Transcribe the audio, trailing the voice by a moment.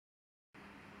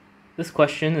This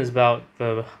question is about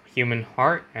the human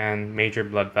heart and major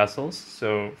blood vessels.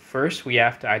 So first we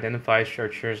have to identify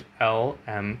structures L,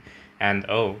 M, and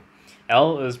O.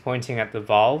 L is pointing at the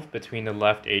valve between the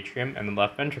left atrium and the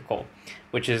left ventricle,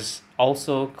 which is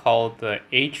also called the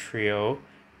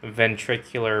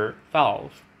atrioventricular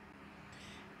valve.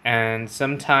 And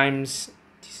sometimes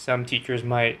some teachers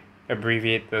might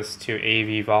abbreviate this to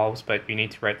AV valves, but you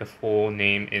need to write the full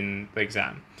name in the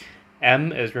exam.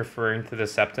 M is referring to the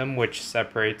septum, which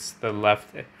separates the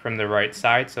left from the right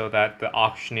side so that the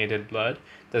oxygenated blood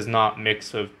does not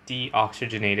mix with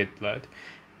deoxygenated blood.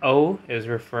 O is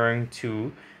referring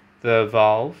to the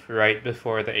valve right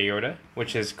before the aorta,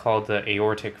 which is called the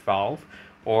aortic valve,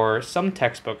 or some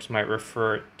textbooks might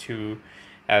refer to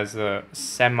as a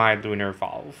semilunar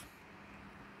valve.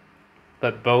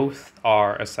 But both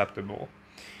are acceptable.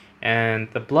 And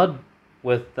the blood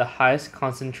with the highest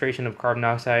concentration of carbon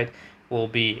dioxide will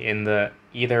be in the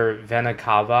either vena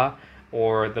cava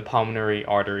or the pulmonary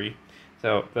artery.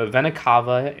 So the vena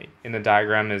cava in the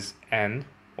diagram is N,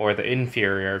 or the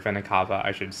inferior vena cava,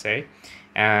 I should say,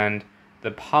 and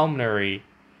the pulmonary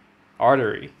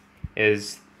artery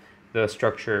is the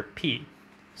structure P.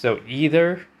 So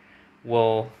either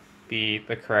will be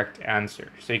the correct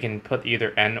answer. So you can put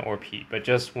either N or P, but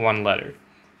just one letter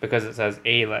because it says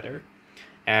A letter.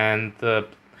 And the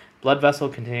blood vessel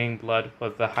containing blood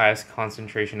with the highest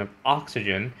concentration of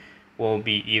oxygen will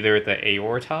be either the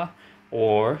aorta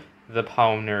or the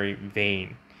pulmonary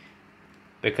vein,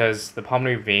 because the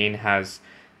pulmonary vein has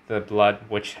the blood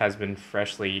which has been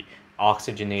freshly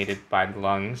oxygenated by the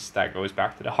lungs that goes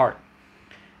back to the heart.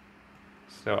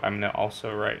 So I'm going to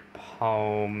also write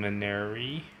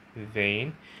pulmonary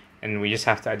vein, and we just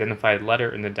have to identify the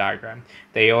letter in the diagram.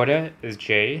 The aorta is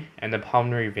J and the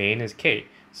pulmonary vein is K.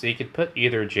 So you could put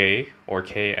either J or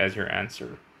K as your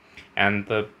answer. And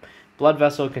the blood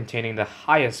vessel containing the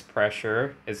highest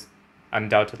pressure is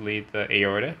undoubtedly the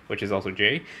aorta, which is also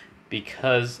J,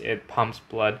 because it pumps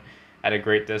blood at a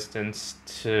great distance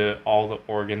to all the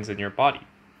organs in your body.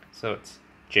 So it's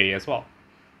J as well.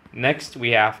 Next,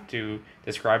 we have to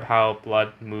describe how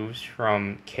blood moves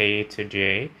from K to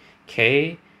J.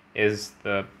 K is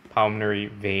the pulmonary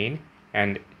vein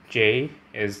and J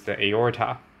is the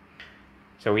aorta.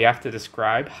 So we have to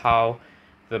describe how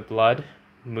the blood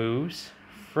moves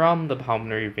from the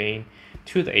pulmonary vein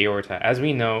to the aorta. As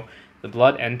we know, the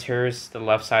blood enters the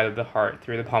left side of the heart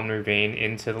through the pulmonary vein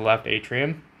into the left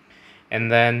atrium,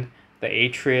 and then the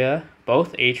atria,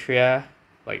 both atria,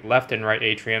 like left and right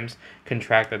atriums,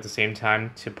 contract at the same time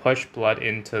to push blood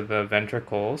into the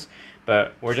ventricles,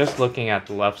 but we're just looking at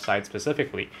the left side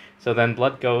specifically. So then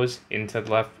blood goes into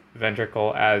the left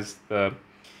ventricle as the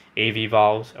AV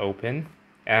valves open,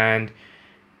 and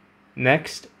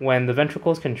next, when the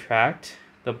ventricles contract,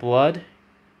 the blood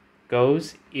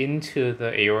goes into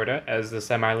the aorta as the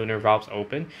semilunar valves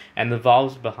open, and the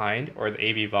valves behind, or the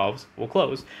AV valves, will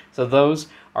close. So those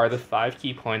are the 5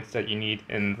 key points that you need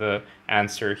in the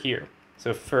answer here.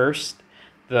 So first,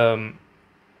 the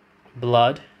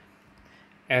blood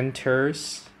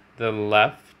enters the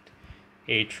left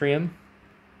atrium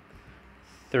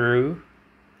through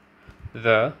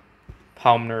the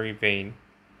pulmonary vein,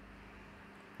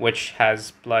 which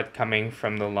has blood coming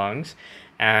from the lungs.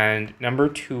 And number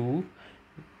 2,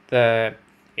 the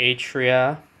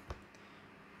atria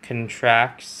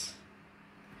contracts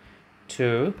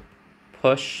to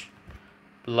push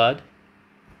blood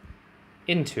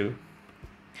into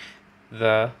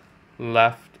the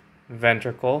left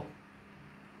ventricle,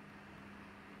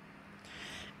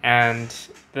 and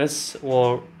this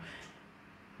will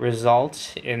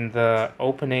result in the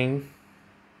opening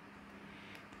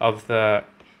of the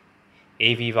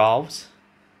AV valves.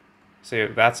 So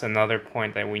that's another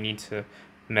point that we need to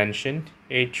mention.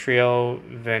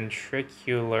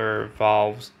 Atrioventricular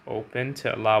valves open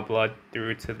to allow blood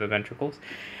through to the ventricles.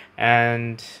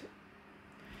 And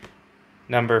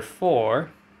number 4,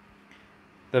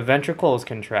 the ventricles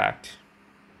contract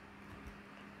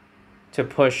to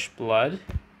push blood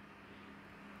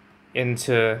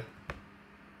into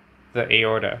the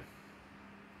aorta.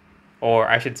 Or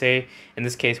I should say, in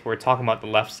this case, we're talking about the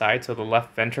left side, so the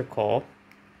left ventricle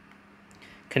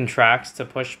contracts to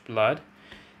push blood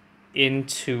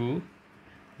into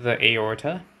the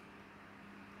aorta.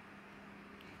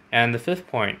 And the 5th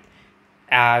point,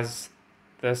 as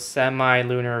the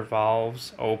semilunar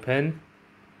valves open,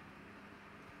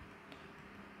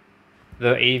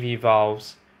 the AV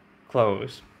valves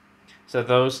close. So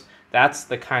that's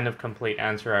the kind of complete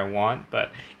answer I want, but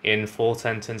in full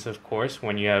sentence, of course,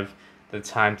 when you have the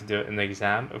time to do it in the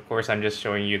exam. Of course, I'm just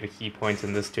showing you the key points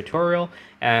in this tutorial.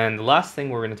 And the last thing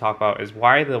we're going to talk about is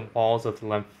why the walls of the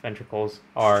left ventricles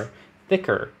are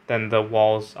thicker than the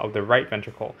walls of the right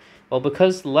ventricle. Well,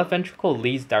 because the left ventricle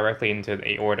leads directly into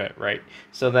the aorta, right?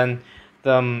 So then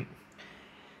the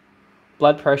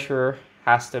blood pressure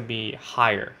has to be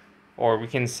higher. Or we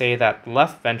can say that the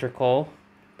left ventricle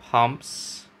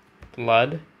pumps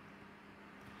blood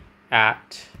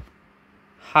at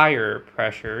higher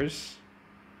pressures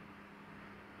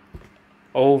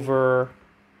over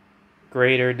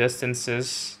greater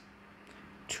distances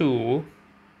to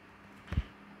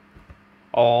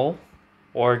all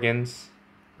organs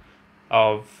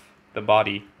of the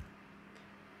body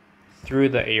through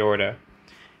the aorta.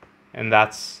 And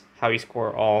that's how you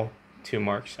score all 2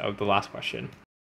 marks of the last question.